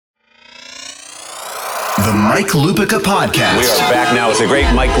The Mike Lupica Podcast. We are back now with the great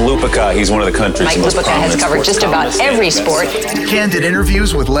Mike Lupica. He's one of the country's most Mike Lupica has covered just about every sport. Candid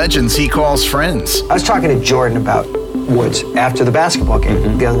interviews with legends he calls friends. I was talking to Jordan about Woods after the basketball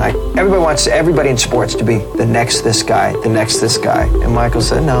game the other night. Everybody wants everybody in sports to be the next this guy, the next this guy. And Michael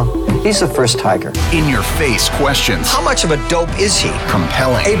said, no, he's the first Tiger. In-your-face questions. How much of a dope is he?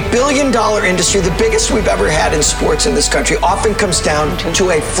 Compelling. $1 billion industry, the biggest we've ever had in sports in this country, often comes down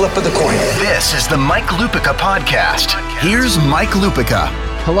to a flip of the coin. This is the Mike Lupica Podcast. Here's Mike Lupica.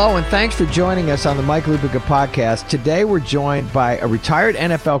 Hello, and thanks for joining us on the Mike Lupica Podcast. Today, we're joined by a retired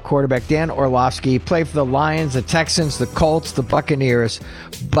NFL quarterback, Dan Orlovsky. He played for the Lions, the Texans, the Colts, the Buccaneers,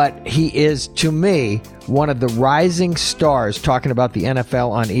 but he is, to me, one of the rising stars talking about the NFL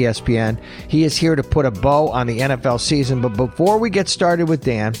on ESPN. He is here to put a bow on the NFL season, but before we get started with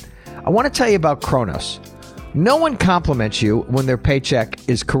Dan, I want to tell you about Kronos. No one compliments you when their paycheck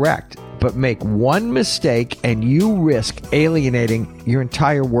is correct, but make one mistake and you risk alienating your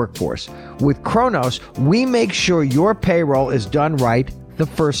entire workforce. With Kronos, we make sure your payroll is done right the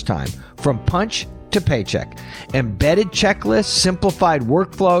first time, from punch to paycheck. Embedded checklists, simplified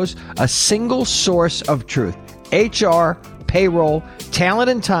workflows, a single source of truth. HR, payroll,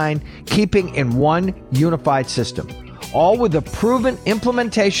 talent and time, keeping in one unified system. All with a proven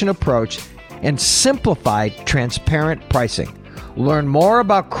implementation approach and simplified, transparent pricing. Learn more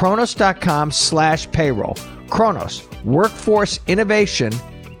about Kronos.com/payroll. Kronos, workforce innovation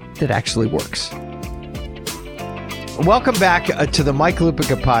that actually works. Welcome back to the Mike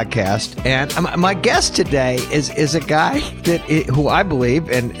Lupica Podcast. And my guest today is a guy who I believe,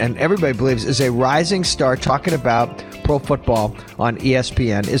 and everybody believes, is a rising star talking about pro football on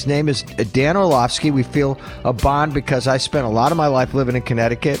ESPN. His name is Dan Orlovsky. We feel a bond because I spent a lot of my life living in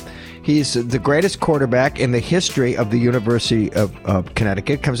Connecticut. He's the greatest quarterback in the history of the University of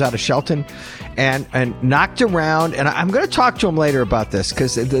Connecticut. Comes out of Shelton and knocked around. And I'm going to talk to him later about this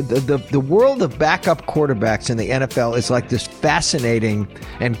because the world of backup quarterbacks in the NFL is like this fascinating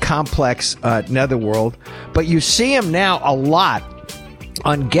and complex netherworld. But you see him now a lot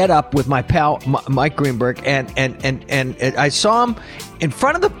on Get Up with my pal Mike Greenberg, and I saw him in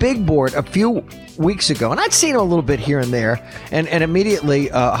front of the big board a few weeks ago, and I'd seen him a little bit here and there, and immediately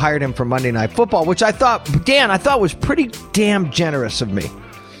hired him for Monday Night Football, which I thought was pretty damn generous of me.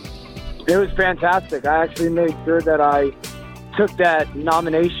 It was fantastic. I actually made sure that I took that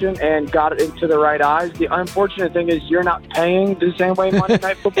nomination and got it into the right eyes. The unfortunate thing is you're not paying the same way Monday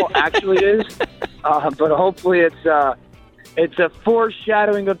Night Football actually is, but hopefully it's a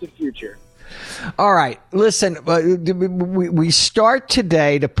foreshadowing of the future. All right. Listen, we start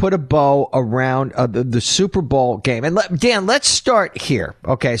today to put a bow around the Super Bowl game. And Dan, let's start here.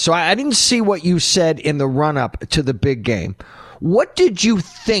 Okay, so I didn't see what you said in the run-up to the big game. What did you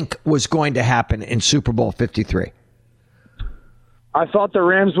think was going to happen in Super Bowl 53? I thought the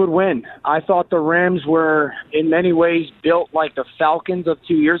Rams would win. I thought the Rams were, in many ways, built like the Falcons of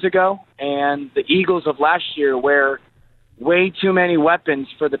 2 years ago and the Eagles of last year, where way too many weapons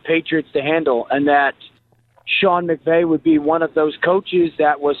for the Patriots to handle, and that Sean McVay would be one of those coaches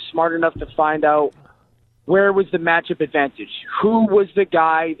that was smart enough to find out where was the matchup advantage. Who was the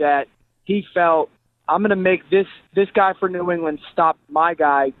guy that he felt, I'm going to make this guy for New England stop my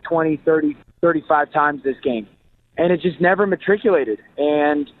guy 20, 30, 35 times this game. And it just never matriculated.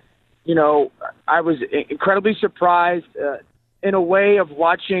 And, you know, I was incredibly surprised in a way of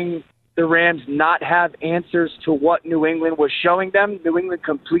watching the Rams not have answers to what New England was showing them. New England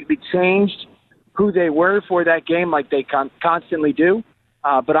completely changed who they were for that game, like they constantly do.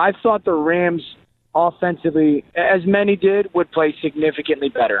 But I thought the Rams offensively, as many did, would play significantly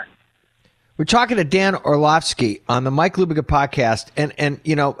better. We're talking to Dan Orlovsky on the Mike Lupica Podcast. And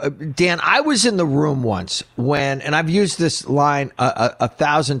you know, Dan, I was in the room once when, and I've used this line a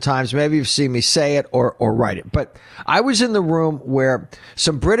 1,000 times. Maybe you've seen me say it or write it. But I was in the room where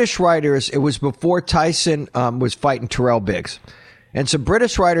some British writers, it was before Tyson was fighting Terrell Biggs. And some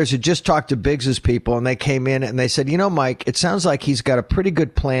British writers had just talked to Biggs's people, and they came in and they said, you know, Mike, it sounds like he's got a pretty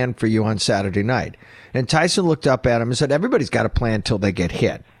good plan for you on Saturday night. And Tyson looked up at him and said, everybody's got a plan until they get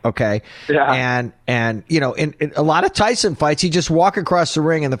hit. Okay. Yeah. And you know, in a lot of Tyson fights, he just walk across the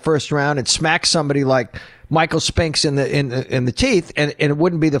ring in the first round and smack somebody like Michael Spinks in the teeth. And it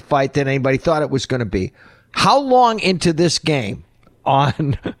wouldn't be the fight that anybody thought it was going to be. How long into this game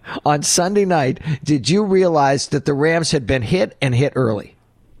on Sunday night did you realize that the Rams had been hit and hit early?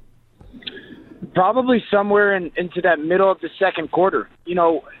 Probably somewhere into that middle of the second quarter. You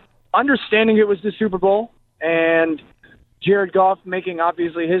know, understanding it was the Super Bowl and Jared Goff making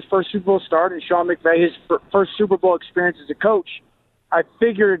obviously his first Super Bowl start and Sean McVay his first Super Bowl experience as a coach, I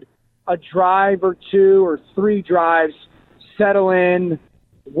figured a drive or two or three drives, settle in,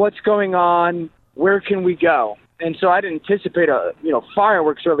 what's going on, where can we go? And so I didn't anticipate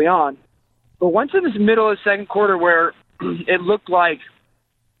fireworks early on. But once in this middle of the second quarter where it looked like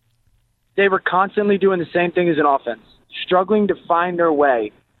they were constantly doing the same thing as an offense, struggling to find their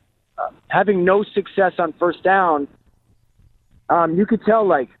way, having no success on first down, you could tell,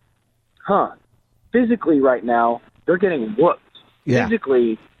 physically right now, they're getting whooped. Yeah.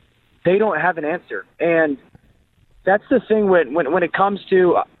 Physically, they don't have an answer. And that's the thing when it comes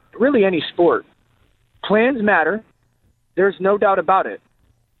to really any sport. Plans matter. There's no doubt about it.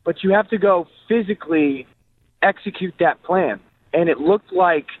 But you have to go physically execute that plan. And it looked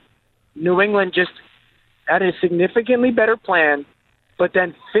like New England just had a significantly better plan, but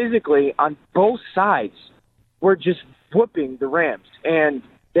then physically on both sides were just whooping the Rams. And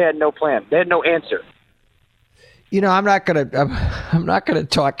they had no plan. They had no answer. I'm not gonna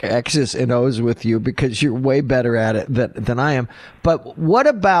talk X's and O's with you because you're way better at it than I am. But what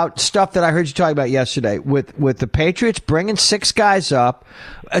about stuff that I heard you talking about yesterday with the Patriots bringing six guys up,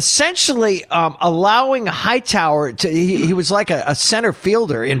 essentially allowing Hightower to he was like a center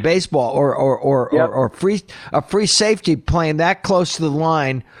fielder in baseball or a free safety playing that close to the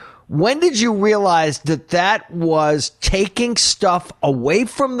line. When did you realize that was taking stuff away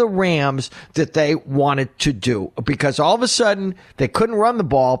from the Rams that they wanted to do? Because all of a sudden they couldn't run the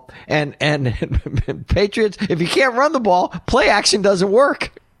ball, and Patriots, if you can't run the ball, play action doesn't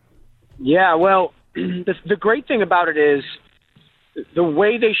work. Yeah, well, the great thing about it is the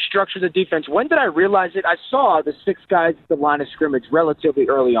way they structure the defense. When did I realize it? I saw the six guys at the line of scrimmage relatively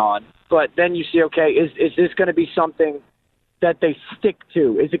early on, but then you see, okay, is this going to be something that they stick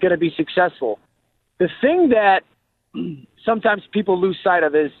to? Is it going to be successful? The thing that sometimes people lose sight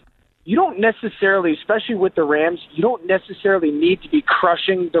of is you don't necessarily, especially with the Rams, you don't necessarily need to be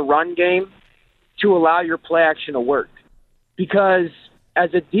crushing the run game to allow your play action to work. Because as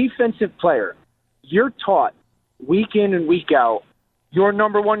a defensive player, you're taught week in and week out, your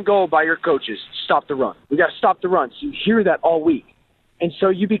number one goal by your coaches, stop the run. We got to stop the run. So you hear that all week. And so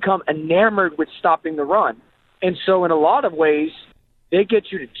you become enamored with stopping the run. And so in a lot of ways, they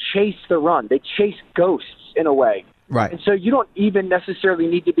get you to chase the run. They chase ghosts in a way. Right. And so you don't even necessarily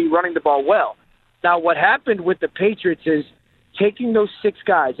need to be running the ball well. Now, what happened with the Patriots is taking those six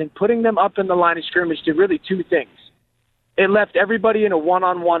guys and putting them up in the line of scrimmage did really two things. It left everybody in a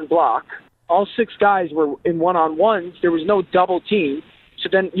one-on-one block. All six guys were in one-on-ones. There was no double team. So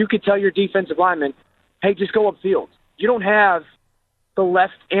then you could tell your defensive lineman, hey, just go upfield. You don't have the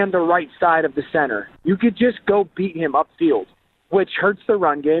left and the right side of the center. You could just go beat him upfield, which hurts the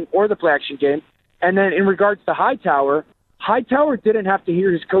run game or the play action game. And then in regards to Hightower didn't have to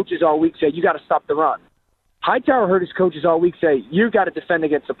hear his coaches all week say, you got to stop the run. Hightower heard his coaches all week say, you got to defend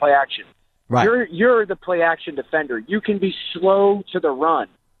against the play action. Right. You're the play action defender. You can be slow to the run.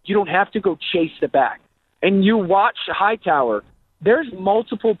 You don't have to go chase the back. And you watch Hightower, there's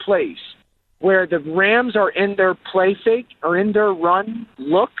multiple plays where the Rams are in their play fake or in their run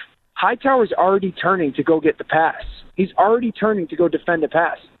look. Hightower's already turning to go get the pass. He's already turning to go defend the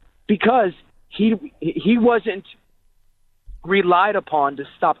pass because he wasn't relied upon to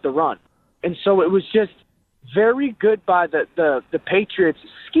stop the run. And so it was just very good by the Patriots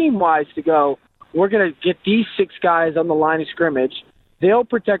scheme-wise to go, we're going to get these six guys on the line of scrimmage. They'll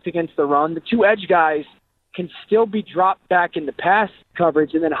protect against the run. The two edge guys can still be dropped back into pass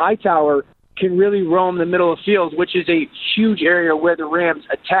coverage, and then Hightower can really roam the middle of the field, which is a huge area where the Rams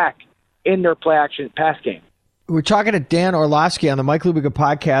attack in their play-action pass game. We're talking to Dan Orlovsky on the Mike Lupica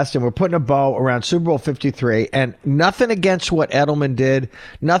podcast, and we're putting a bow around Super Bowl 53, and nothing against what Edelman did,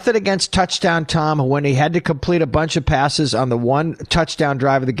 nothing against Touchdown Tom, when he had to complete a bunch of passes on the one touchdown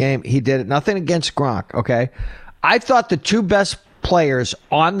drive of the game, he did it. Nothing against Gronk, okay? I thought the two best players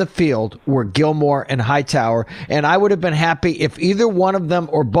on the field were Gilmore and Hightower, and I would have been happy if either one of them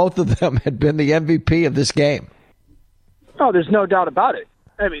or both of them had been the MVP of this game. Oh, there's no doubt about it.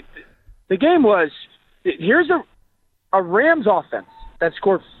 I mean, the game was, here's a Rams offense that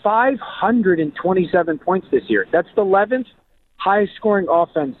scored 527 points this year. That's the 11th highest scoring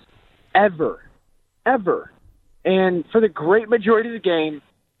offense ever. And for the great majority of the game,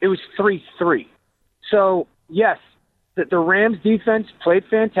 it was 3-3. So, yes, the Rams defense played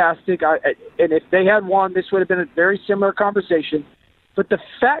fantastic, and if they had won, this would have been a very similar conversation. But the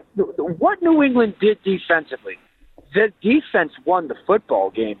fact, what New England did defensively, the defense won the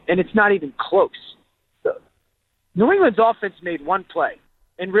football game, and it's not even close. New England's offense made one play,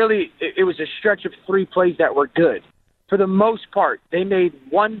 and really it was a stretch of three plays that were good. For the most part, they made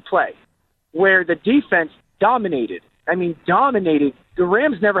one play where the defense dominated dominated. The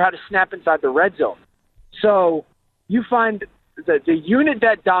Rams never had a snap inside the red zone. So you find the unit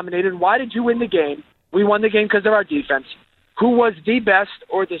that dominated. Why did you win the game? We won the game because of our defense. Who was the best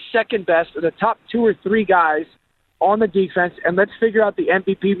or the second best or the top 2 or 3 guys on the defense, and let's figure out the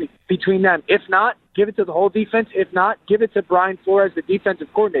MVP between them. If not, give it to the whole defense. If not, give it to Brian Flores, the defensive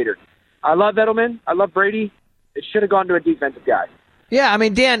coordinator. I love Edelman. I love Brady. It should have gone to a defensive guy. Yeah,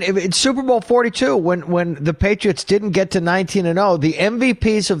 Dan, in Super Bowl 42, when the Patriots didn't get to 19-0, the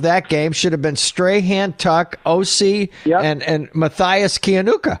MVPs of that game should have been Strahan, Tuck, OC, and Matthias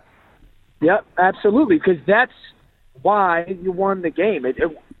Kiwanuka. Yep, absolutely, because that's why you won the game. It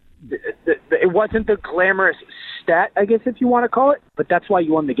wasn't the glamorous stat, I guess, if you want to call it, but that's why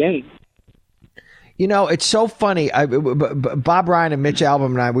you won the game. It's so funny. Bob Ryan and Mitch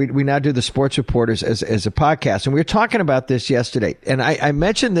Albom and I, we now do the Sports Reporters as a podcast, and we were talking about this yesterday, and I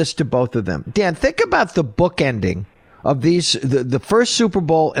mentioned this to both of them. Dan, think about the bookending of these, the first Super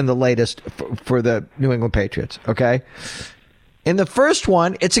Bowl and the latest for the New England Patriots, okay? In the first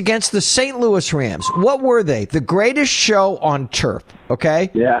one, it's against the St. Louis Rams. What were they? The greatest show on turf,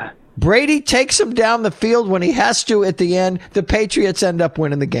 okay? Yeah. Brady takes him down the field when he has to at the end. The Patriots end up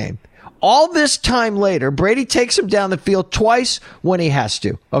winning the game. All this time later, Brady takes him down the field twice when he has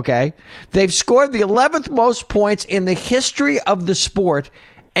to, okay? They've scored the 11th most points in the history of the sport.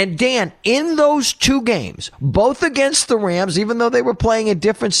 And Dan, in those 2 games, both against the Rams, even though they were playing in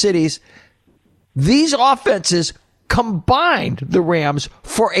different cities, these offenses combined the Rams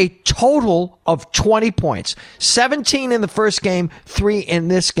for a total of 20 points. 17 in the first game, 3 in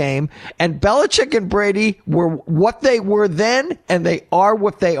this game. And Belichick and Brady were what they were then, and they are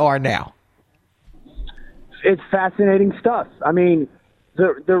what they are now. It's fascinating stuff. Brady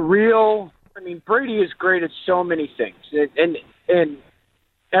is great at so many things. And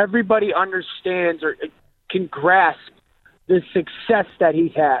everybody understands or can grasp the success that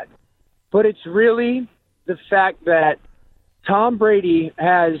he's had. But it's really the fact that Tom Brady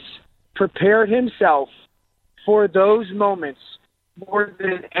has prepared himself for those moments more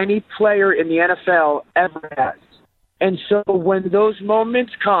than any player in the NFL ever has. And so when those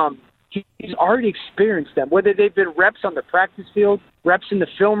moments come, he's already experienced them, whether they've been reps on the practice field, reps in the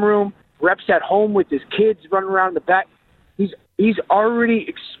film room, reps at home with his kids running around in the back. He's already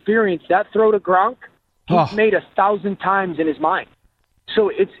experienced that throw to Gronk. He's made 1,000 times in his mind. So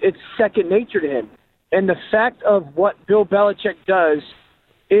it's second nature to him. And the fact of what Bill Belichick does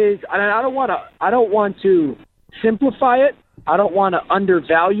is, and I don't want to simplify it. I don't want to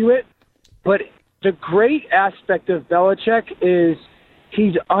undervalue it. But the great aspect of Belichick is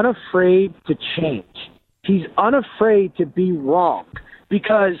he's unafraid to change. He's unafraid to be wrong.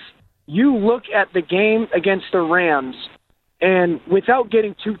 Because you look at the game against the Rams, and without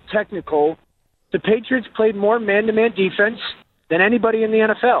getting too technical, the Patriots played more man-to-man defense than anybody in the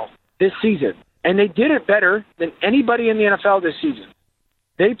NFL this season. And they did it better than anybody in the NFL this season.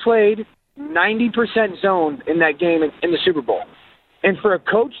 They played 90% zone in that game in the Super Bowl. And for a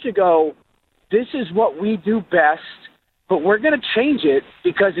coach to go, this is what we do best, but we're going to change it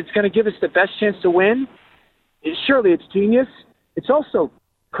because it's going to give us the best chance to win, surely it's genius. It's also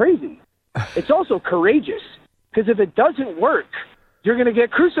crazy. It's also courageous. Because if it doesn't work, you're going to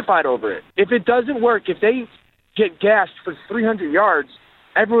get crucified over it. If it doesn't work, if they get gashed for 300 yards,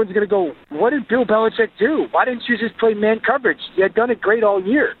 everyone's going to go, what did Bill Belichick do? Why didn't you just play man coverage? You had done it great all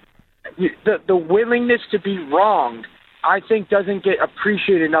year. The willingness to be wrong, I think, doesn't get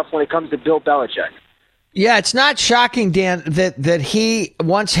appreciated enough when it comes to Bill Belichick. Yeah, it's not shocking, Dan, that he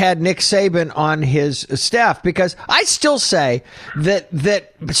once had Nick Saban on his staff, because I still say that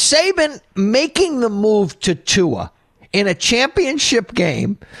Saban making the move to Tua in a championship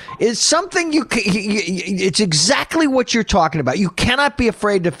game is something it's exactly what you're talking about. You cannot be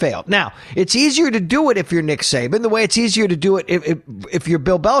afraid to fail. Now, it's easier to do it if you're Nick Saban, the way it's easier to do it if you're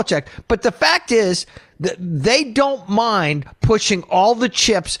Bill Belichick. But the fact is that they don't mind pushing all the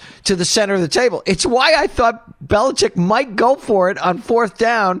chips to the center of the table. It's why I thought Belichick might go for it on 4th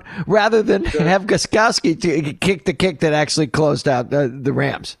down rather than have Gostkowski to kick the kick that actually closed out the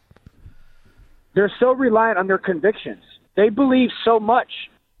Rams. They're so reliant on their convictions. They believe so much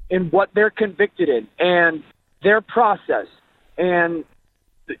in what they're convicted in and their process and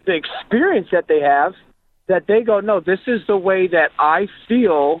the experience that they have, that they go, no, this is the way that I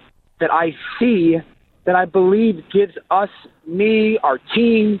feel, that I see, that I believe gives us, me, our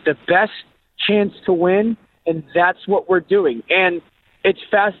team, the best chance to win, and that's what we're doing. And it's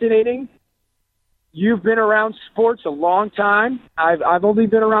fascinating. You've been around sports a long time. I've only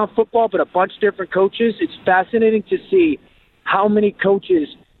been around football, but a bunch of different coaches. It's fascinating to see how many coaches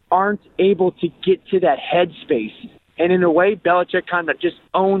aren't able to get to that headspace And in a way, Belichick kind of just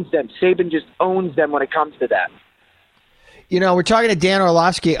owns them. Saban just owns them when it comes to that. You know, we're talking to Dan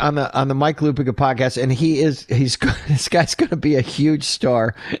Orlovsky on the Mike Lupica podcast, and he's this guy's going to be a huge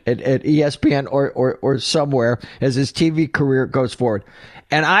star at ESPN or somewhere as his TV career goes forward.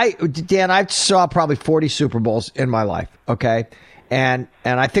 And Dan, I saw probably 40 Super Bowls in my life. Okay. And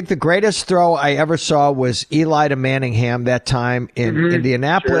I think the greatest throw I ever saw was Eli to Manningham that time in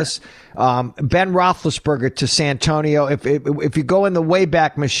Indianapolis. Sure. Ben Roethlisberger to Santonio. If you go in the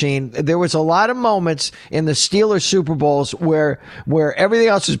Wayback Machine, there was a lot of moments in the Steelers Super Bowls where everything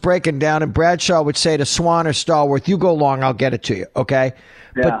else is breaking down, and Bradshaw would say to Swan or Stallworth, "You go long, I'll get it to you." Okay,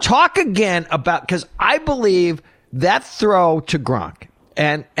 yeah. But talk again about, because I believe that throw to Gronk.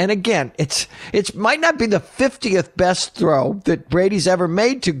 And again, it might not be the 50th best throw that Brady's ever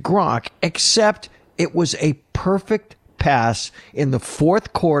made to Gronk, except it was a perfect pass in the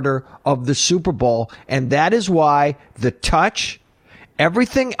fourth quarter of the Super Bowl. And that is why the touch,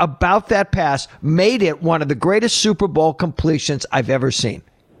 everything about that pass made it one of the greatest Super Bowl completions I've ever seen.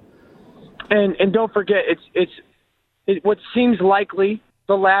 And don't forget, it's what seems likely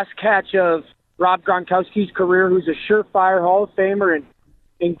the last catch of Rob Gronkowski's career, who's a surefire Hall of Famer and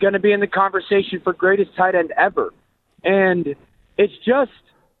going to be in the conversation for greatest tight end ever. And it's just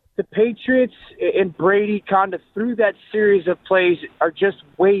the Patriots and Brady kind of through that series of plays are just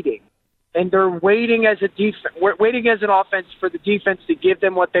waiting. And they're waiting as waiting as an offense for the defense to give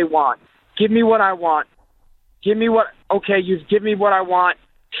them what they want. Give me what I want. Okay, you've given me what I want.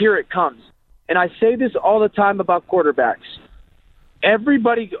 Here it comes. And I say this all the time about quarterbacks.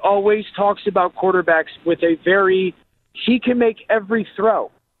 Everybody always talks about quarterbacks with a very, he can make every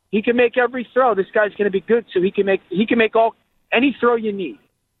throw. He can make every throw. This guy's going to be good, so he can make any throw you need.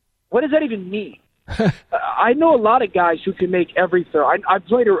 What does that even mean? I know a lot of guys who can make every throw. I've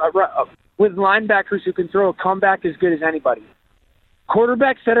played with linebackers who can throw a comeback as good as anybody.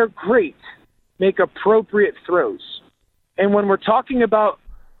 Quarterbacks that are great make appropriate throws. And when we're talking about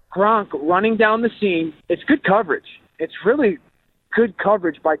Gronk running down the seam, it's good coverage. It's really good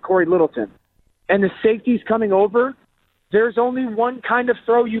coverage by Corey Littleton. And the safety's coming over. There's only one kind of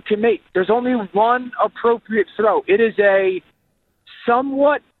throw you can make. There's only one appropriate throw. It is a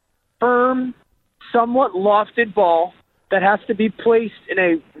somewhat firm, somewhat lofted ball that has to be placed in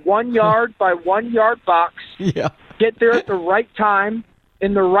a 1 yard by 1 yard box. Yeah. Get there at the right time,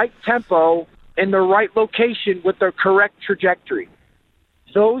 in the right tempo, in the right location with the correct trajectory.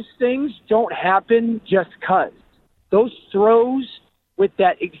 Those things don't happen just 'cause. Those throws with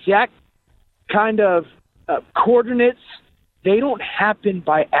that exact kind of coordinates, they don't happen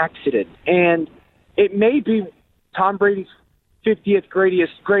by accident. And it may be Tom Brady's 50th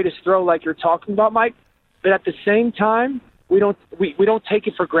greatest throw like you're talking about, Mike, but at the same time, we don't take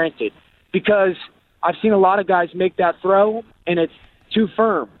it for granted, because I've seen a lot of guys make that throw and it's too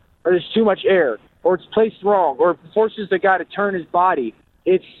firm, or there's too much air, or it's placed wrong, or it forces the guy to turn his body.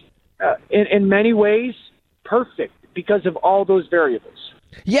 It's in many ways perfect because of all those variables.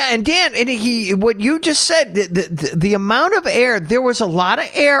 Yeah, and Dan, what you just said, the amount of air, there was a lot of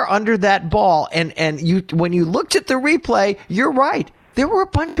air under that ball, and when you looked at the replay, you're right. There were a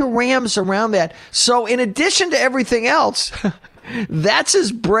bunch of Rams around that. So in addition to everything else, that's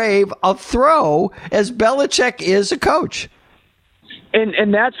as brave a throw as Belichick is a coach.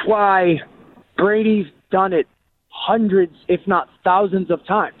 And that's why Brady's done it hundreds, if not thousands of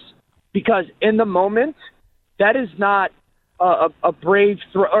times. Because in the moment, that is not a brave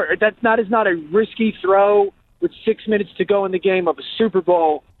throw, or that is not a risky throw with 6 minutes to go in the game of a Super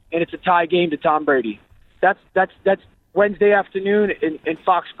Bowl, and it's a tie game to Tom Brady. That's Wednesday afternoon in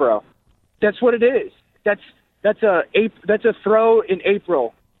Foxborough. That's what it is. That's a throw in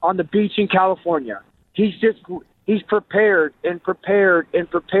April on the beach in California. He's prepared and prepared and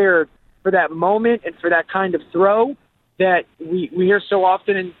prepared for that moment and for that kind of throw that we hear so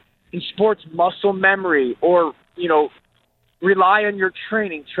often in sports, muscle memory, or rely on your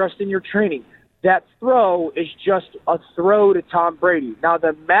training, trust in your training. That throw is just a throw to Tom Brady. Now,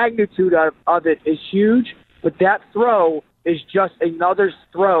 the magnitude of it is huge, but that throw is just another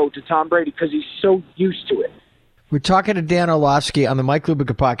throw to Tom Brady because he's so used to it. We're talking to Dan Orlovsky on the Mike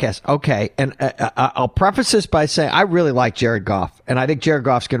Lupica podcast. Okay, and I'll preface this by saying I really like Jared Goff, and I think Jared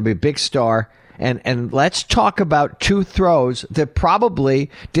Goff's going to be a big star. And let's talk about two throws that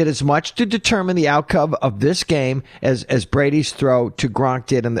probably did as much to determine the outcome of this game as Brady's throw to Gronk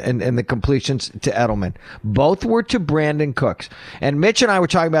did and the completions to Edelman. Both were to Brandon Cooks. And Mitch and I were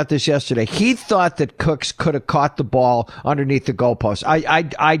talking about this yesterday. He thought that Cooks could have caught the ball underneath the goalpost.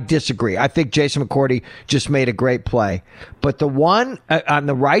 I disagree. I think Jason McCourty just made a great play. But the one on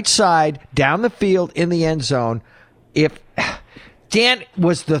the right side, down the field in the end zone, Dan,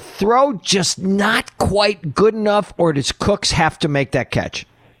 was the throw just not quite good enough, or does Cooks have to make that catch?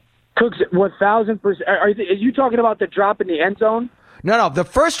 Cooks, 1,000%. Are you talking about the drop in the end zone? No. The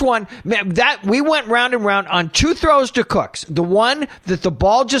first one, that we went round and round on 2 throws to Cooks. The one that the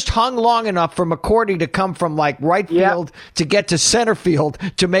ball just hung long enough for McCourty to come from like right field to get to center field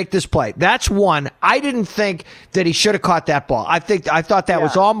to make this play. That's one. I didn't think that he should have caught that ball. I thought that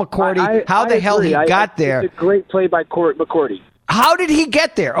was all McCourty. How the hell he got there? It's a great play by McCourty. How did he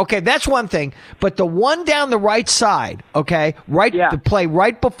get there? Okay, that's one thing. But the one down the right side, okay, the play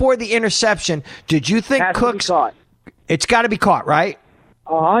right before the interception, did you think Cooks? It's got to be caught, right?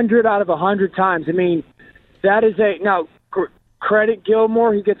 100 out of 100 times. I mean, that is now credit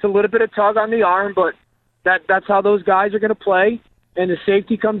Gilmore. He gets a little bit of tug on the arm, but that's how those guys are going to play. And the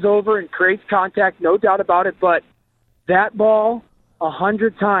safety comes over and creates contact, no doubt about it. But that ball,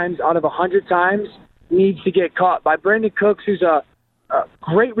 100 times out of 100 times, needs to get caught by Brandon Cooks, who's a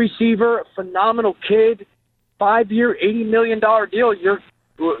great receiver, a phenomenal kid, 5-year, $80 million deal.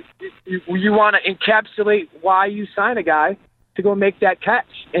 You want to encapsulate why you sign a guy to go make that catch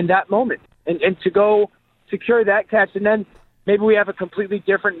in that moment and to go secure that catch. And then maybe we have a completely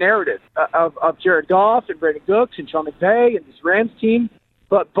different narrative of Jared Goff and Brandon Cooks and Sean McVay and this Rams team.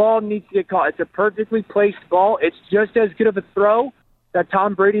 But ball needs to get caught. It's a perfectly placed ball. It's just as good of a throw that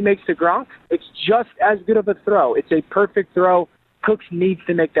Tom Brady makes to Gronk. It's just as good of a throw. It's a perfect throw. Cooks needs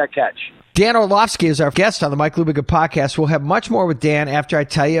to make that catch. Dan Orlovsky is our guest on the Mike Lupica podcast. We'll have much more with Dan after I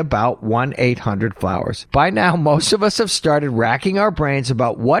tell you about 1-800-Flowers. By now, most of us have started racking our brains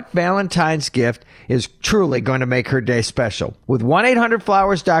about what Valentine's gift is truly going to make her day special. With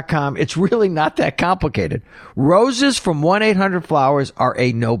 1-800-Flowers.com, it's really not that complicated. Roses from 1-800-Flowers are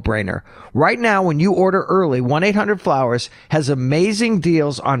a no-brainer. Right now, when you order early, 1-800-Flowers has amazing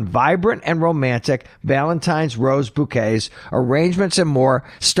deals on vibrant and romantic Valentine's rose bouquets, arrangements, and more,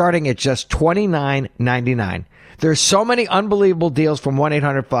 starting at just $29.99. There's so many unbelievable deals from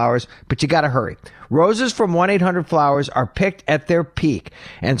 1-800-Flowers, but you got to hurry. Roses from 1-800-Flowers are picked at their peak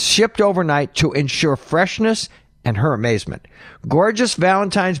and shipped overnight to ensure freshness and her amazement. Gorgeous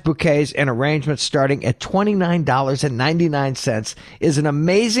Valentine's bouquets and arrangements starting at $29.99 is an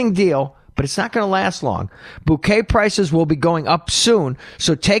amazing deal, but it's not going to last long. Bouquet prices will be going up soon,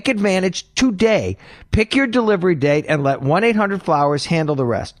 so take advantage today. Pick your delivery date and let 1-800-Flowers handle the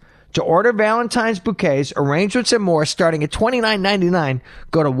rest. To order Valentine's bouquets, arrangements, and more starting at $29.99,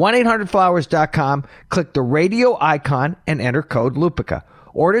 go to 1-800-Flowers.com, click the radio icon, and enter code Lupica.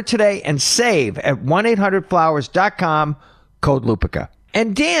 Order today and save at 1-800-Flowers.com, code Lupica.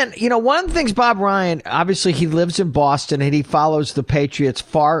 And Dan, one of the things Bob Ryan, obviously he lives in Boston and he follows the Patriots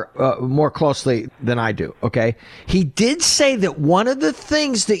far more closely than I do, okay? He did say that one of the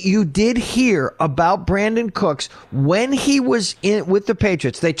things that you did hear about Brandon Cooks when he was in with the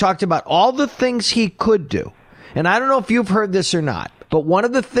Patriots, they talked about all the things he could do. And I don't know if you've heard this or not, but one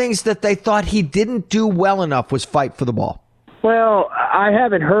of the things that they thought he didn't do well enough was fight for the ball. Well, I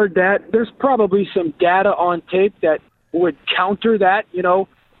haven't heard that. There's probably some data on tape that would counter that.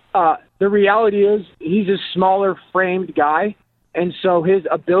 The reality is he's a smaller framed guy, and so his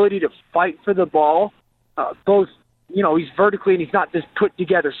ability to fight for the ball, both, he's vertically and he's not this put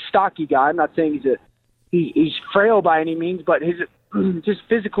together stocky guy. I'm not saying he's frail by any means, but his just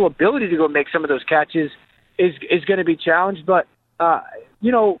physical ability to go make some of those catches is going to be challenged. But I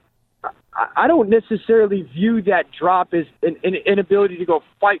don't necessarily view that drop as an inability to go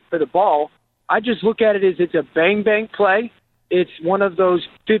fight for the ball. I just look at it as it's a bang-bang play. It's one of those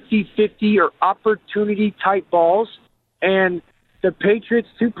 50-50 or opportunity-type balls. And the Patriots'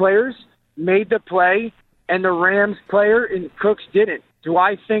 2 players made the play, and the Rams player and Cooks didn't. Do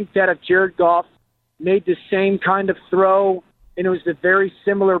I think that if Jared Goff made the same kind of throw and it was the very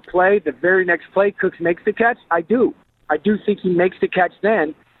similar play, the very next play, Cooks makes the catch? I do. I do think he makes the catch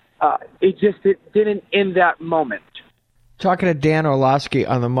then. It didn't in that moment. Talking to Dan Orlovsky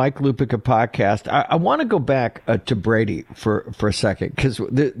on the Mike Lupica podcast, I want to go back to Brady for a second, because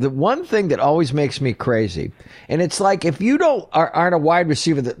the one thing that always makes me crazy, and it's like if you aren't a wide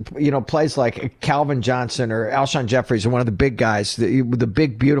receiver that plays like Calvin Johnson or Alshon Jeffries or one of the big guys, the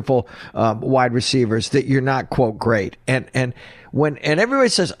big beautiful wide receivers, that you're not, quote, great. And everybody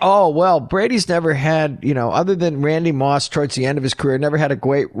says, oh, well, Brady's never had, other than Randy Moss towards the end of his career, never had a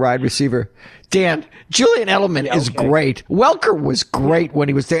great wide receiver. Dan, Julian Edelman is great. Welker was great when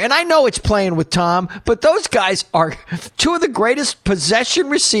he was there. And I know it's playing with Tom, but those guys are 2 of the greatest possession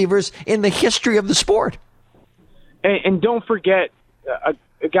receivers in the history of the sport. And don't forget a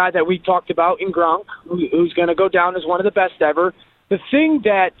guy that we talked about in Gronk, who's going to go down as one of the best ever. The thing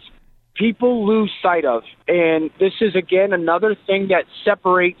that people lose sight of, and this is, again, another thing that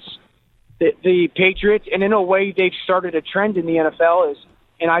separates the Patriots, and in a way they've started a trend in the NFL is,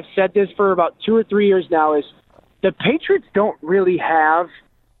 and I've said this for about 2 or 3 years now, is the Patriots don't really have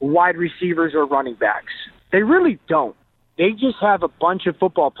wide receivers or running backs. They really don't. They just have a bunch of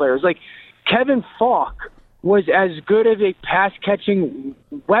football players. Like Kevin Falk was as good of a pass-catching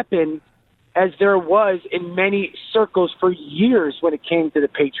weapon as there was in many circles for years when it came to the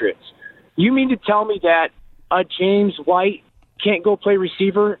Patriots. You mean to tell me that James White can't go play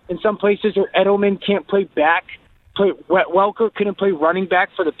receiver in some places, or Edelman can't play back? Welker couldn't play running back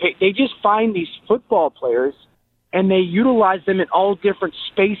for the Patriots. They just find these football players, and they utilize them in all different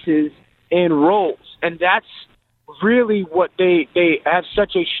spaces and roles. And that's really what they have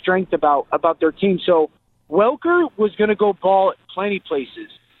such a strength about their team. So Welker was going to go ball at plenty of places.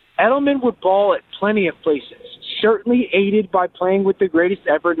 Edelman would ball at plenty of places, certainly aided by playing with the greatest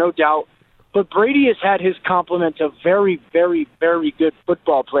ever, no doubt. But Brady has had his complement of very, very, very good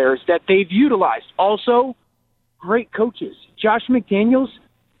football players that they've utilized. Also, great coaches. Josh McDaniels,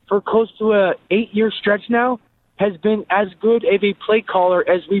 for close to a 8-year stretch now, has been as good of a play caller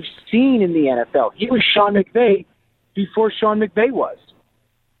as we've seen in the NFL. He was Sean McVay before Sean McVay was.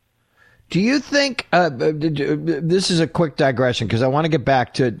 Do you think this is a quick digression because I want to get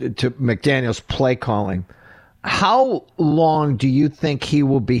back to McDaniel's play calling. How long do you think he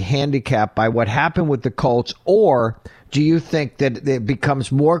will be handicapped by what happened with the Colts, or do you think that it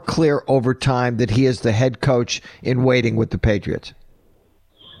becomes more clear over time that he is the head coach in waiting with the Patriots?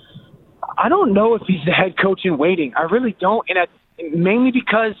 I don't know if he's the head coach in waiting. I really don't, and mainly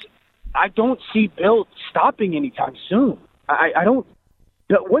because I don't see Bill stopping anytime soon. I don't.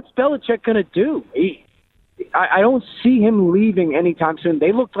 What's Belichick going to do? I don't see him leaving anytime soon.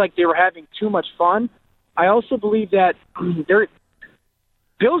 They looked like they were having too much fun. I also believe that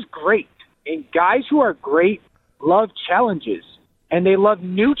Bill's great, and guys who are great love challenges, and they love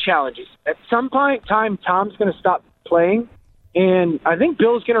new challenges. At some point in time, Tom's going to stop playing, and I think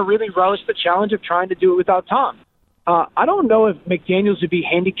Bill's going to really relish the challenge of trying to do it without Tom. I don't know if McDaniels would be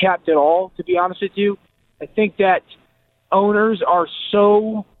handicapped at all, to be honest with you. I think that owners are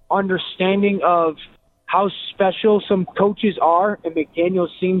so understanding of how special some coaches are, and McDaniel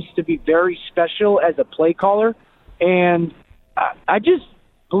seems to be very special as a play caller. And I just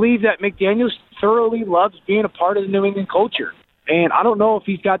believe that McDaniel thoroughly loves being a part of the New England culture. And I don't know if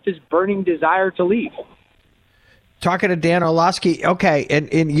he's got this burning desire to leave. Talking to Dan Orlovsky, okay,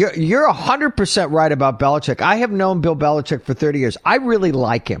 and you're 100% right about Belichick. I have known Bill Belichick for 30 years. I really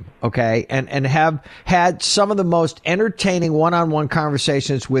like him, okay, and have had some of the most entertaining one-on-one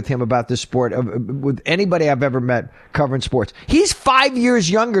conversations with him about the sport with anybody I've ever met covering sports. He's 5 years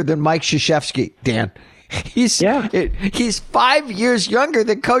younger than Mike Krzyzewski, Dan. He's 5 years younger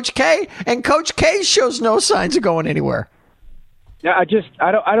than Coach K, and Coach K shows no signs of going anywhere. Yeah,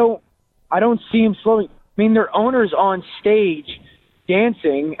 I don't see him slowing. I mean, their owners on stage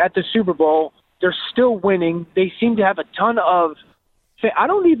dancing at the Super Bowl. They're still winning. They seem to have a ton of – I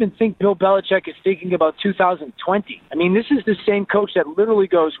don't even think Bill Belichick is thinking about 2020. I mean, this is the same coach that literally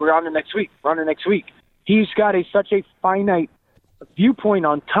goes, we're on to next week, we're on to next week. He's got such a finite viewpoint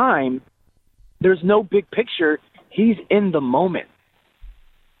on time. There's no big picture. He's in the moment.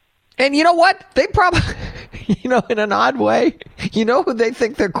 And you know what? They probably, in an odd way, who they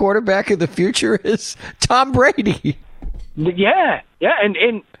think their quarterback of the future is? Tom Brady. Yeah.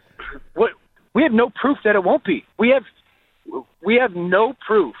 And what we have no proof that it won't be. We have no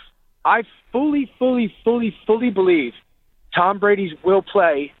proof. I fully believe Tom Brady will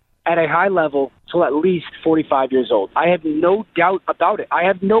play at a high level till at least 45 years old. I have no doubt about it. I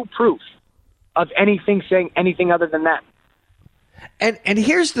have no proof of anything saying anything other than that. And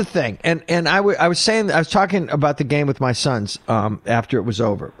here's the thing, and I was talking about the game with my sons after it was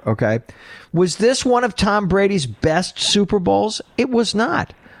over, okay? Was this one of Tom Brady's best Super Bowls? It was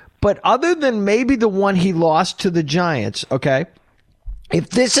not. But other than maybe the one he lost to the Giants, okay? If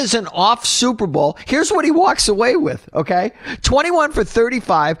this is an off Super Bowl, here's what he walks away with, okay? 21 for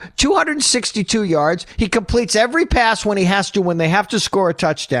 35, 262 yards. He completes every pass when he has to, when they have to score a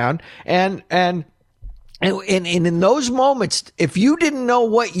touchdown, and in those moments, if you didn't know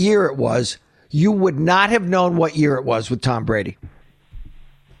what year it was, you would not have known what year it was with Tom Brady.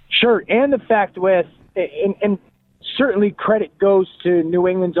 Sure, and the fact with, and certainly credit goes to New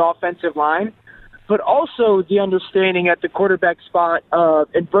England's offensive line, but also the understanding at the quarterback spot,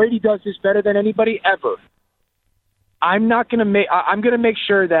 and Brady does this better than anybody ever. I'm going to make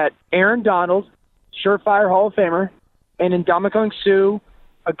sure that Aaron Donald, surefire Hall of Famer, and Ndamukong Suh,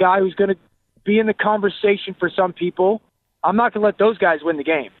 a guy who's going to be in the conversation for some people, I'm not going to let those guys win the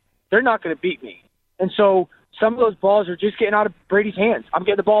game. they're not going to beat me. And so some of those balls are just getting out of Brady's hands. I'm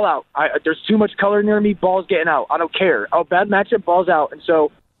getting the ball out. There's too much color near me. Ball's getting out. I don't care. Oh, bad matchup, ball's out. And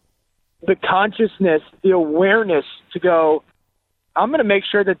so the consciousness, the awareness to go, I'm going to make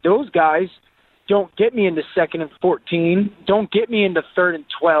sure that those guys don't get me into 2nd and 14, don't get me into 3rd and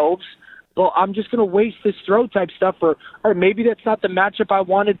 12s. Well, I'm just going to waste this throw type stuff for, all right, maybe that's not the matchup I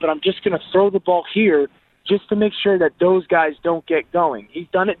wanted, but I'm just going to throw the ball here just to make sure that those guys don't get going. He's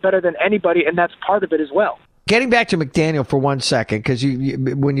done it better than anybody, and that's part of it as well. Getting back to McDaniel for 1 second, because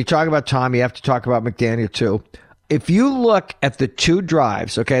when you talk about Tom, you have to talk about McDaniel too. If you look at the 2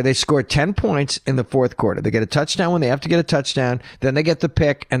 drives, okay, they scored 10 points in the 4th quarter. They get a touchdown when they have to get a touchdown. Then they get the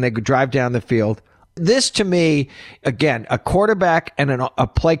pick, and they drive down the field. This, to me, again, a quarterback and a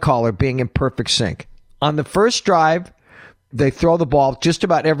play caller being in perfect sync. On the first drive, they throw the ball just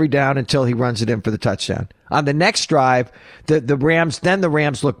about every down until he runs it in for the touchdown. On the next drive, the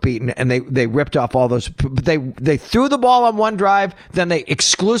Rams look beaten, and they ripped off all those. They threw the ball on one drive, then they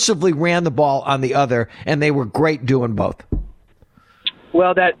exclusively ran the ball on the other, and they were great doing both.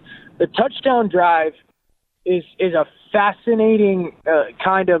 Well, the touchdown drive is a fascinating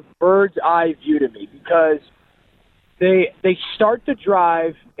kind of bird's eye view to me, because they start the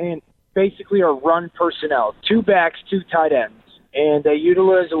drive and basically are run personnel, 2 backs, 2 tight ends, and they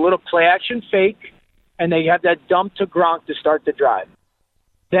utilize a little play action fake, and they have that dump to Gronk to start the drive.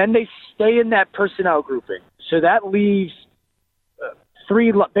 Then they stay in that personnel grouping, so that leaves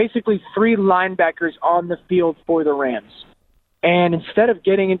basically three linebackers on the field for the Rams. And instead of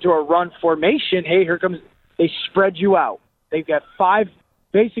getting into a run formation, they spread you out. They've got 5,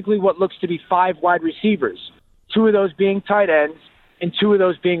 basically what looks to be 5 wide receivers, 2 of those being tight ends and 2 of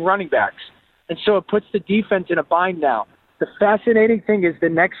those being running backs. And so it puts the defense in a bind now. The fascinating thing is the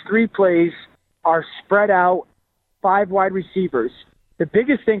next 3 plays are spread out, 5 wide receivers. The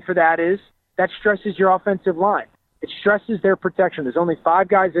biggest thing for that is that stresses your offensive line. It stresses their protection. There's only 5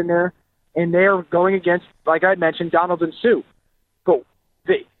 guys in there, and they're going against, like I mentioned, Donald and Sue. But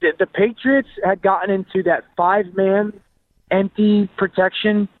the Patriots had gotten into that 5-man empty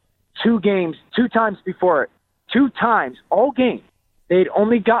protection 2 times before it. 2 times, all game. They'd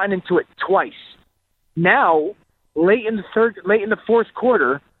only gotten into it twice. Now, late in the 4th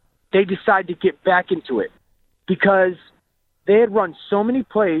quarter, they decide to get back into it because they had run so many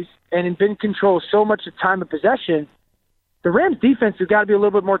plays and had been in control so much of time of possession. The Rams defense has got to be a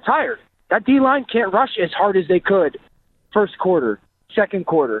little bit more tired. That D-line can't rush as hard as they could 1st quarter, 2nd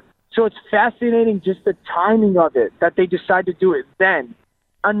quarter. So it's fascinating just the timing of it, that they decide to do it then,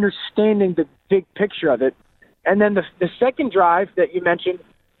 understanding the big picture of it. And then the second drive that you mentioned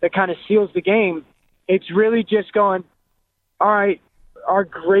that kind of seals the game, it's really just going, all right, our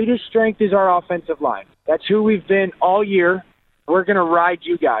greatest strength is our offensive line. That's who we've been all year. We're going to ride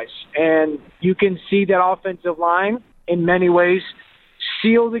you guys. And you can see that offensive line in many ways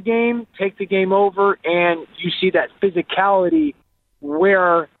seal the game, take the game over, and you see that physicality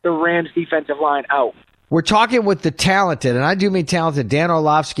wear the Rams defensive line out. We're talking with the talented, and I do mean talented, Dan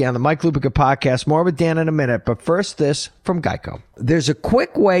Orlovsky on the Mike Lupica podcast. More with Dan in a minute, but first this from Geico. There's a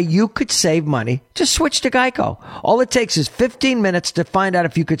quick way you could save money. Just switch to Geico. All it takes is 15 minutes to find out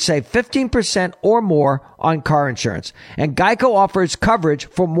if you could save 15% or more on car insurance. And Geico offers coverage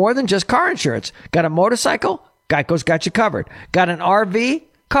for more than just car insurance. Got a motorcycle? Geico's got you covered. Got an RV?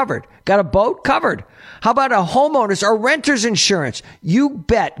 Covered. Got a boat? Covered. How about a homeowner's or renter's insurance? You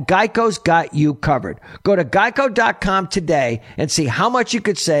bet Geico's got you covered. Go to geico.com today and see how much you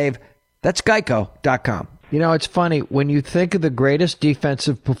could save. That's geico.com. You know, it's funny when you think of the greatest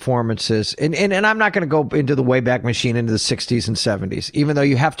defensive performances, and I'm not going to go into the Wayback Machine into the 60s and 70s, even though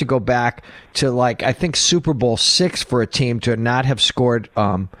you have to go back to, like, I think Super Bowl 6 for a team to not have scored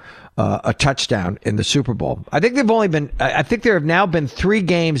a touchdown in the Super Bowl. I think there have now been 3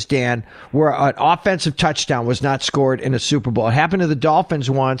 games, Dan, where an offensive touchdown was not scored in a Super Bowl. It happened to the Dolphins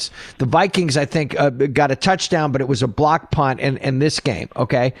once. The Vikings, I think, got a touchdown, but it was a block punt in this game,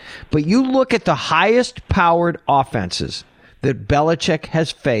 okay? But you look at the highest powered offenses that Belichick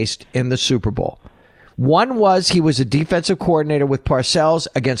has faced in the Super Bowl. One was he was a defensive coordinator with Parcells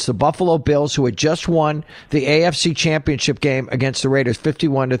against the Buffalo Bills, who had just won the AFC Championship game against the Raiders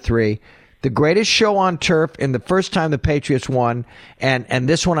 51-3. The greatest show on turf in the first time the Patriots won, and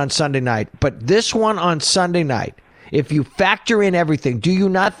this one on Sunday night. But this one on Sunday night, if you factor in everything, do you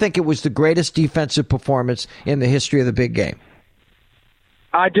not think it was the greatest defensive performance in the history of the big game?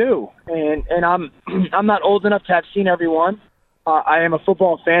 I do, and I'm not old enough to have seen every one. I am a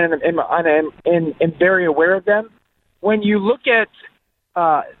football fan, and I'm very aware of them. When you look at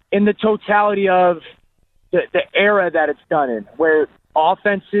in the totality of the era that it's done in, where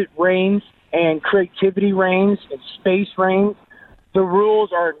offense reigns and creativity reigns and space reigns, the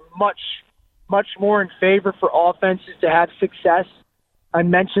rules are much, much more in favor for offenses to have success. I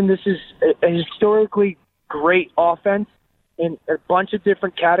mentioned this is a historically great offense in a bunch of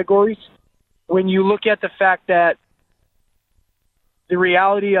different categories. When you look at the fact that the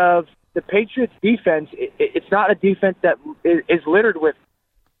reality of the Patriots defense, it's not a defense that is littered with,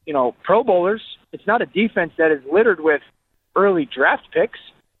 Pro Bowlers. It's not a defense that is littered with early draft picks.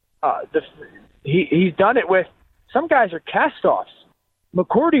 He's done it with, some guys are cast-offs.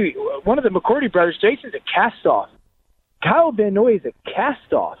 McCourty, one of the McCourty brothers, Jason's a cast-off. Kyle Van Noy is a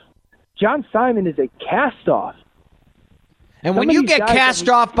cast-off. John Simon is a cast-off. And when you get cast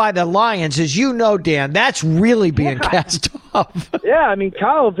off by the Lions, as you know, Dan, that's really being cast off. Yeah, I mean,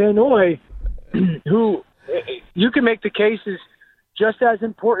 Kyle Van Noy, who you can make the case is just as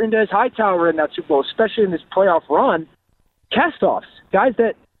important as Hightower in that Super Bowl, especially in this playoff run. Cast-offs, guys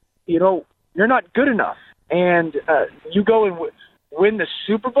that, you're not good enough. And you go and win the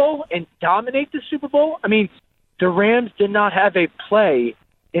Super Bowl and dominate the Super Bowl. I mean, the Rams did not have a play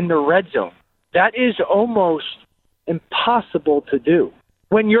in the red zone. That is almost impossible to do.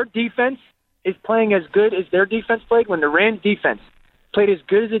 When your defense is playing as good as their defense played, when the Rams defense played as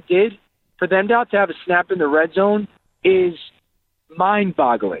good as it did, for them to have a snap in the red zone is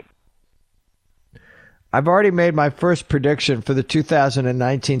mind-boggling. I've already made my first prediction for the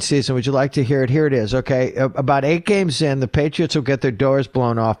 2019 season. Would you like to hear it? Here it is. Okay. About 8 games in, the Patriots will get their doors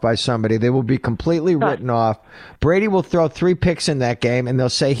blown off by somebody. They will be completely written off. Brady will throw 3 picks in that game, and they'll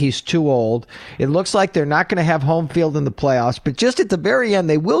say he's too old. It looks like they're not going to have home field in the playoffs, but just at the very end,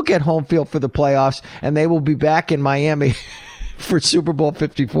 they will get home field for the playoffs, and they will be back in Miami for Super Bowl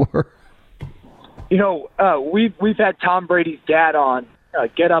 54. We've had Tom Brady's dad on.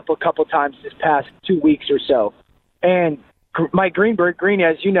 Get up a couple times this past 2 weeks or so. And Mike Greenberg,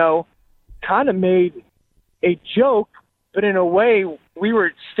 as you know, kind of made a joke, but in a way we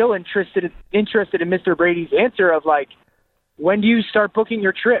were still interested in Mr. Brady's answer of when do you start booking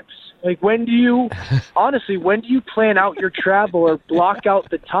your trips? When do you plan out your travel or block out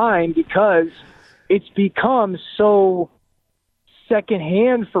the time? Because it's become so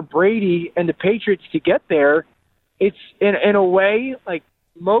secondhand for Brady and the Patriots to get there. It's in a way,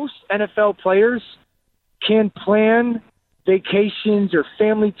 most NFL players can plan vacations or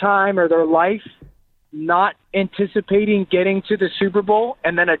family time or their life not anticipating getting to the Super Bowl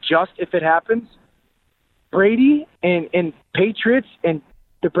and then adjust if it happens. Brady and Patriots and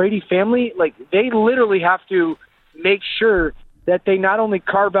the Brady family, they literally have to make sure that they not only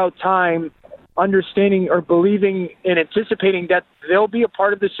carve out time understanding or believing and anticipating that they'll be a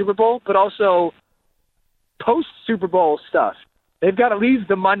part of the Super Bowl, but also post-Super Bowl stuff. They've got to leave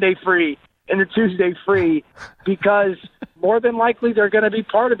the Monday free and the Tuesday free because more than likely they're going to be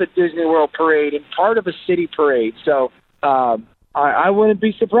part of a Disney World parade and part of a city parade. So I wouldn't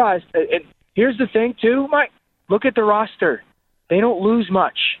be surprised. And here's the thing, too, Mike. Look at the roster. They don't lose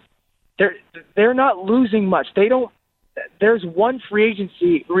much. They're not losing much. They don't. There's one free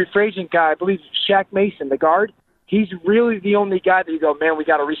agent guy, I believe Shaq Mason, the guard. He's really the only guy that you go, man, we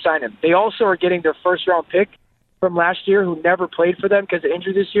got to re-sign him. They also are getting their first-round pick from last year who never played for them because of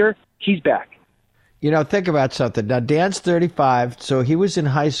injury this year. He's back. Think about something. Now, Dan's 35, so he was in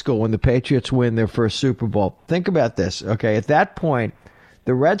high school when the Patriots win their first Super Bowl. Think about this, okay? At that point,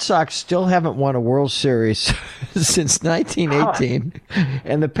 the Red Sox still haven't won a World Series since 1918,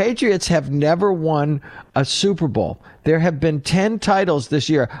 and the Patriots have never won a Super Bowl. There have been 10 titles this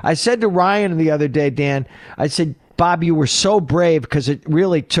year. I said to Ryan the other day, Dan, I said, Bob, you were so brave because it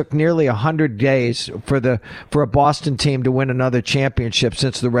really took nearly 100 days for a Boston team to win another championship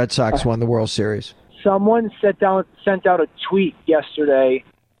since the Red Sox won the World Series. Someone sent out a tweet yesterday.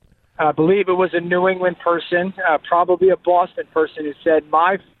 I believe it was a New England person, probably a Boston person, who said,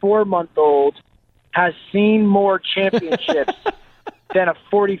 my 4-month-old has seen more championships than a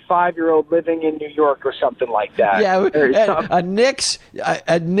 45-year-old living in New York or something like that. Yeah, a Knicks,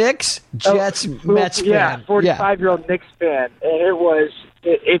 Jets, Mets fan. Yeah, 45-year-old Knicks fan. And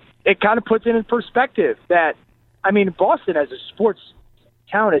it kind of puts it in perspective that, Boston as a sports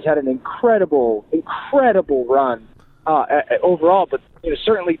town has had an incredible run overall, but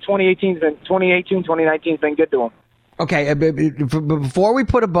certainly 2019 has been good to them. Okay, before we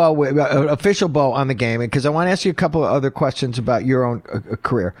put an official bow on the game, because I want to ask you a couple of other questions about your own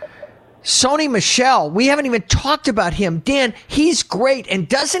career. Sony Michel, we haven't even talked about him. Dan, he's great, and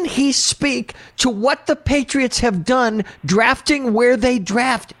doesn't he speak to what the Patriots have done drafting where they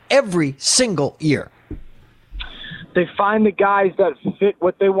draft every single year? They find the guys that fit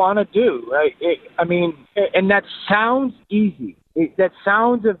what they want to do. Right? And that sounds easy. That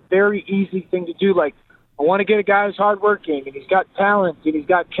sounds a very easy thing to do. Like, I want to get a guy who's hardworking and he's got talent and he's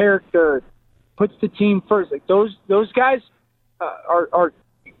got character, puts the team first. Like those guys are.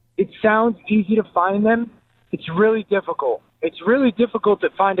 It sounds easy to find them. It's really difficult. It's really difficult to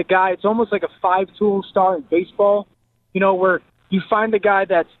find a guy. It's almost like a five-tool star in baseball, where you find a guy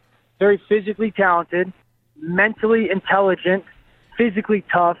that's very physically talented, mentally intelligent, physically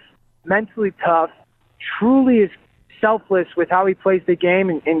tough, mentally tough, truly is selfless with how he plays the game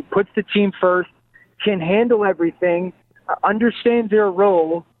and puts the team first, can handle everything, understands their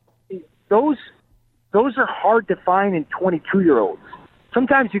role. Those are hard to find in 22-year-olds.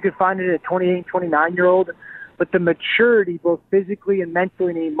 Sometimes you can find it in a 28, 29-year-old, but the maturity, both physically and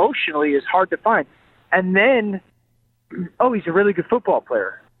mentally and emotionally, is hard to find. And then, he's a really good football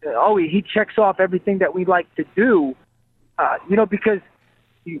player. He checks off everything that we like to do, because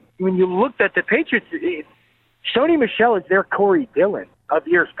when you looked at the Patriots, Sony Michel is their Corey Dillon of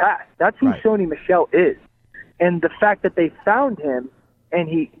years past. That's who right. Sony Michel is. And the fact that they found him and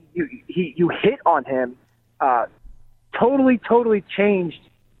you hit on him totally changed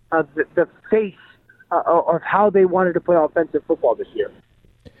the face of how they wanted to play offensive football this year.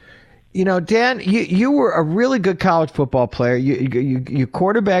 Dan, you were a really good college football player. You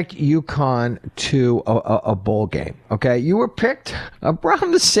quarterbacked UConn to a bowl game. Okay, you were picked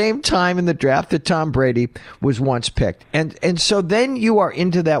around the same time in the draft that Tom Brady was once picked, and so then you are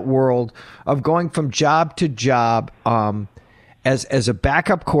into that world of going from job to job. As a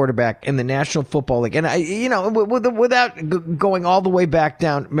backup quarterback in the National Football League, and without going all the way back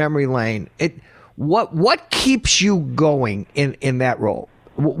down memory lane, what keeps you going in that role?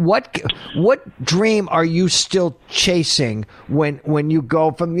 What dream are you still chasing when you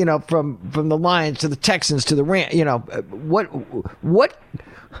go from the Lions to the Texans to the Rams?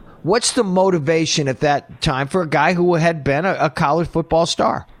 What's the motivation at that time for a guy who had been a college football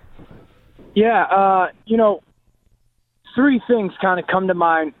star? Yeah, three things kind of come to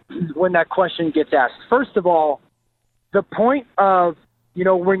mind when that question gets asked. First of all, the point of,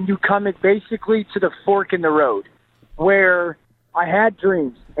 when you come basically to the fork in the road where I had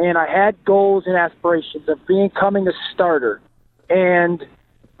dreams and I had goals and aspirations of becoming a starter. And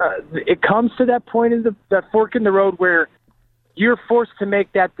it comes to that point in that fork in the road where you're forced to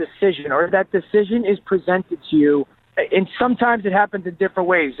make that decision, or that decision is presented to you. And sometimes it happens in different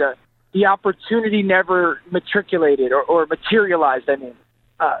ways. The opportunity never matriculated or materialized.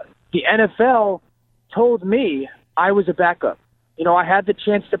 The NFL told me I was a backup. I had the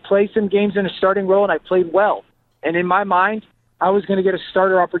chance to play some games in a starting role, and I played well. And in my mind, I was going to get a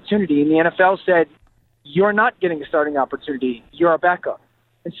starter opportunity. And the NFL said, you're not getting a starting opportunity. You're a backup.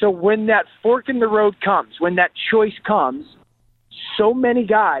 And so when that fork in the road comes, when that choice comes, so many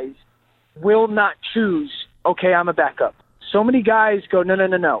guys will not choose, okay, I'm a backup. So many guys go,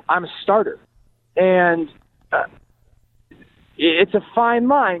 no, I'm a starter. And it's a fine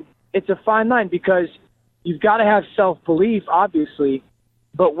line. It's a fine line because you've got to have self-belief, obviously.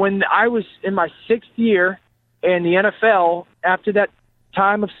 But when I was in my sixth year and the NFL, after that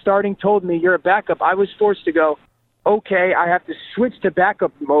time of starting, told me you're a backup, I was forced to go, okay, I have to switch to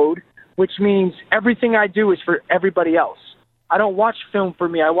backup mode, which means everything I do is for everybody else. I don't watch film for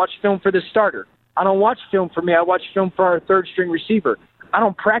me. I watch film for the starter. I don't watch film for me. I watch film for our third-string receiver. I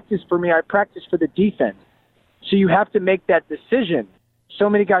don't practice for me. I practice for the defense. So you have to make that decision. So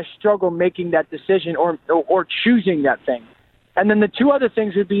many guys struggle making that decision or choosing that thing. And then the two other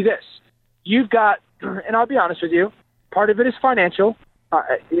things would be this. You've got, and I'll be honest with you, part of it is financial.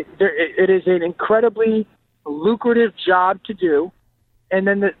 It is an incredibly lucrative job to do. And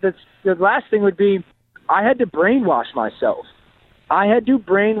then the last thing would be I had to brainwash myself. I had to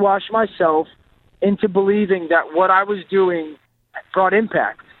brainwash myself into believing that what I was doing brought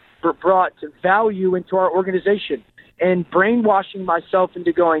impact, brought value into our organization, and brainwashing myself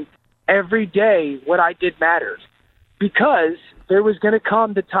into going, every day what I did mattered. Because there was going to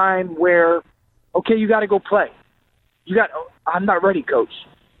come the time where, okay, you got to go play. I'm not ready, coach.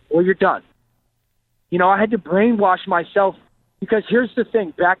 Well, you're done. I had to brainwash myself because here's the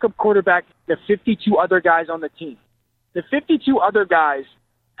thing, backup quarterback, the 52 other guys on the team. The 52 other guys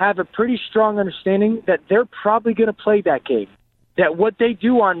have a pretty strong understanding that they're probably going to play that game. That what they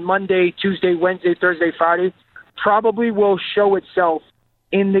do on Monday, Tuesday, Wednesday, Thursday, Friday probably will show itself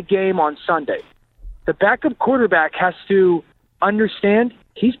in the game on Sunday. The backup quarterback has to understand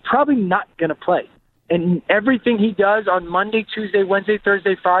he's probably not going to play. And everything he does on Monday, Tuesday, Wednesday,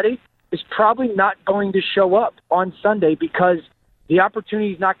 Thursday, Friday is probably not going to show up on Sunday because the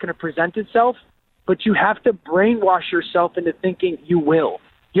opportunity is not going to present itself, but you have to brainwash yourself into thinking you will.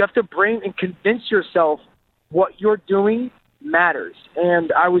 You have to brain and convince yourself what you're doing matters.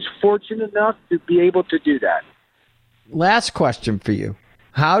 And I was fortunate enough to be able to do that. Last question for you.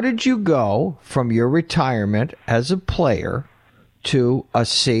 How did you go from your retirement as a player to a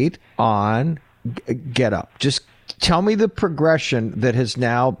seat on Get Up? Just tell me the progression that has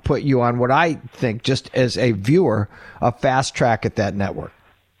now put you on what I think, just as a viewer, a fast track at that network.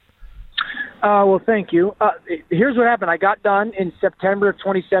 Well, thank you. Here's what happened. I got done in September of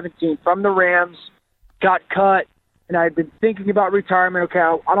 2017 from the Rams, got cut, and I had been thinking about retirement. Okay,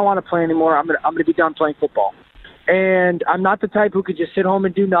 I don't want to play anymore. I'm gonna be done playing football. And I'm not the type who could just sit home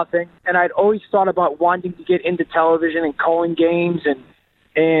and do nothing. And I'd always thought about wanting to get into television and calling games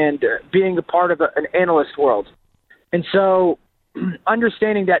and being a part of an analyst world. And so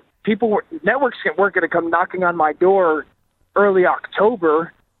understanding that networks weren't going to come knocking on my door early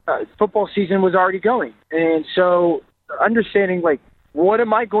October, football season was already going. And so understanding, like, what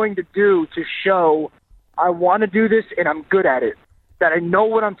am I going to do to show I want to do this and I'm good at it, that I know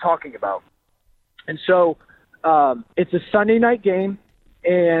what I'm talking about. And so it's a Sunday night game,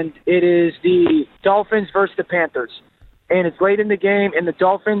 and it is the Dolphins versus the Panthers. And it's late in the game, and the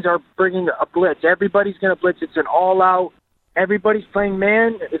Dolphins are bringing a blitz. Everybody's going to blitz. It's an all-out. Everybody's playing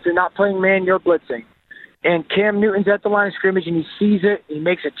man. If you're not playing man, you're blitzing. And Cam Newton's at the line of scrimmage, and he sees it. He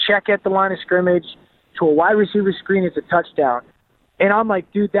makes a check at the line of scrimmage to a wide receiver screen. It's a touchdown. And I'm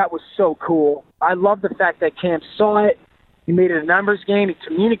like, dude, that was so cool. I love the fact that Cam saw it. He made it a numbers game. He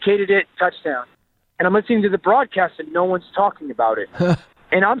communicated it, touchdown. And I'm listening to the broadcast, and no one's talking about it.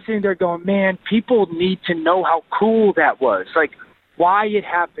 And I'm sitting there going, man, people need to know how cool that was, like why it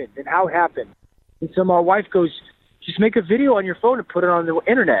happened and how it happened. And so my wife goes, just make a video on your phone and put it on the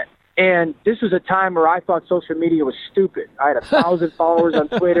internet. And this was a time where I thought social media was stupid. I had 1,000 followers on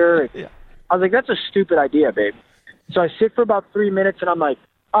Twitter. And I was like, that's a stupid idea, babe. So I sit for about 3 minutes, and I'm like,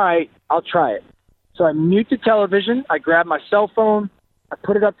 all right, I'll try it. So I mute the television. I grab my cell phone. I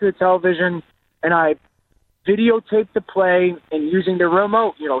put it up to the television. And I videotape the play and using the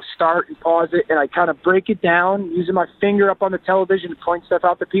remote, start and pause it. And I kind of break it down using my finger up on the television to point stuff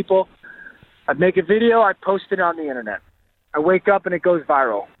out to people. I make a video. I post it on the internet. I wake up and it goes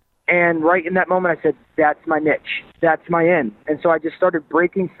viral. And right in that moment, I said, that's my niche. That's my end. And so I just started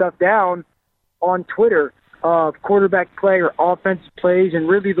breaking stuff down on Twitter of quarterback play or offensive plays and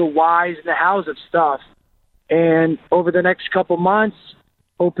really the whys and the hows of stuff. And over the next couple months,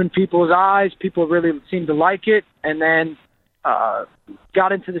 opened people's eyes. People really seemed to like it. And then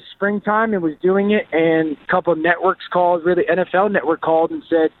got into the springtime and was doing it. And a couple of networks called, really NFL network called and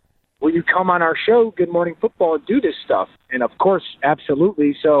said, will you come on our show, Good Morning Football, and do this stuff? And, of course,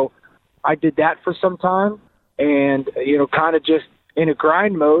 absolutely. So I did that for some time and, kind of just in a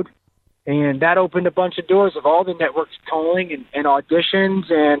grind mode. And that opened a bunch of doors of all the networks calling and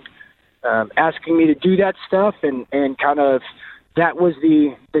auditions and asking me to do that stuff and kind of – that was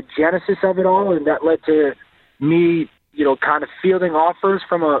the genesis of it all, and that led to me, kind of fielding offers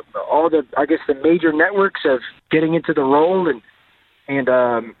from all the major networks of getting into the role, and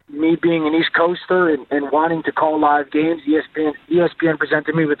me being an East Coaster and wanting to call live games. ESPN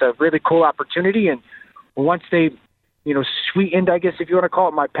presented me with a really cool opportunity, and once they, sweetened, I guess if you want to call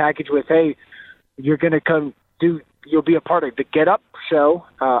it, my package with, hey, you're going to you'll be a part of the Get Up show,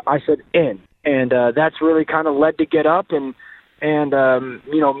 I said in, and that's really kind of led to Get Up and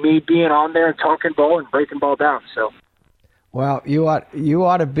me being on there and talking ball and breaking ball down. So, well, you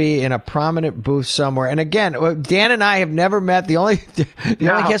ought to be in a prominent booth somewhere. And again, Dan and I have never met. The only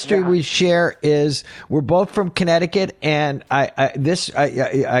history we share is we're both from Connecticut, and I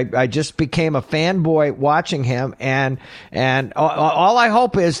just became a fanboy watching him. And all I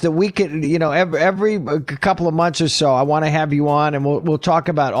hope is that we could, every couple of months or so, I want to have you on, and we'll talk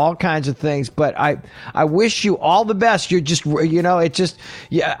about all kinds of things. But I wish you all the best. You're just,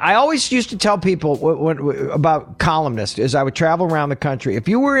 I always used to tell people about columnists as I would travel around the country. If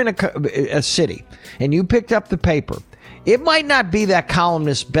you were in a city and you picked up the paper, it might not be that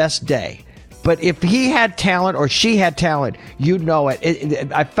columnist's best day, but if he had talent or she had talent, you'd know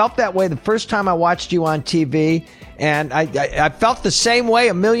it. I felt that way the first time I watched you on TV, and I felt the same way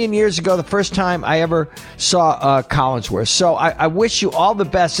a million years ago the first time I ever saw Collinsworth. So I wish you all the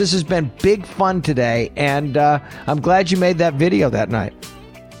best. This has been big fun today, and I'm glad you made that video that night.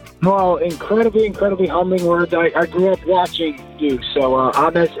 Well, incredibly humbling words. I grew up watching you, so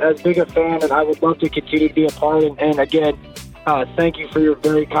I'm as big a fan, and I would love to continue to be a part. And again, thank you for your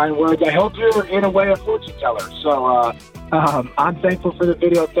very kind words. I hope you're, in a way, a fortune teller. So I'm thankful for the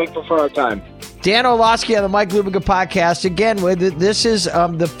video, thankful for our time. Dan Orlovsky on the Mike Lupica podcast. Again, this is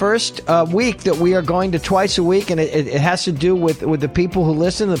the first week that we are going to twice a week, and it has to do with the people who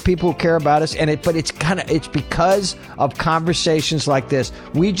listen, the people who care about us, but it's because of conversations like this.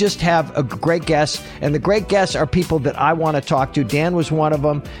 We just have a great guest, and the great guests are people that I want to talk to. Dan was one of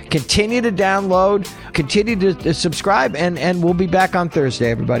them. Continue to download, continue to subscribe, and we'll be back on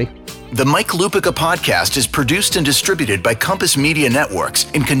Thursday, everybody. The Mike Lupica podcast is produced and distributed by Compass Media Networks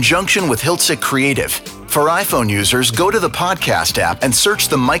in conjunction with Hiltzik Creative. For iPhone users, go to the podcast app and search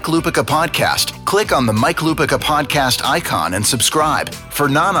the Mike Lupica podcast. Click on the Mike Lupica podcast icon and subscribe. For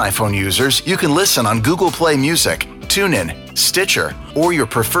non-iPhone users, you can listen on Google Play Music, TuneIn, Stitcher, or your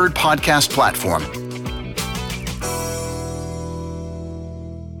preferred podcast platform.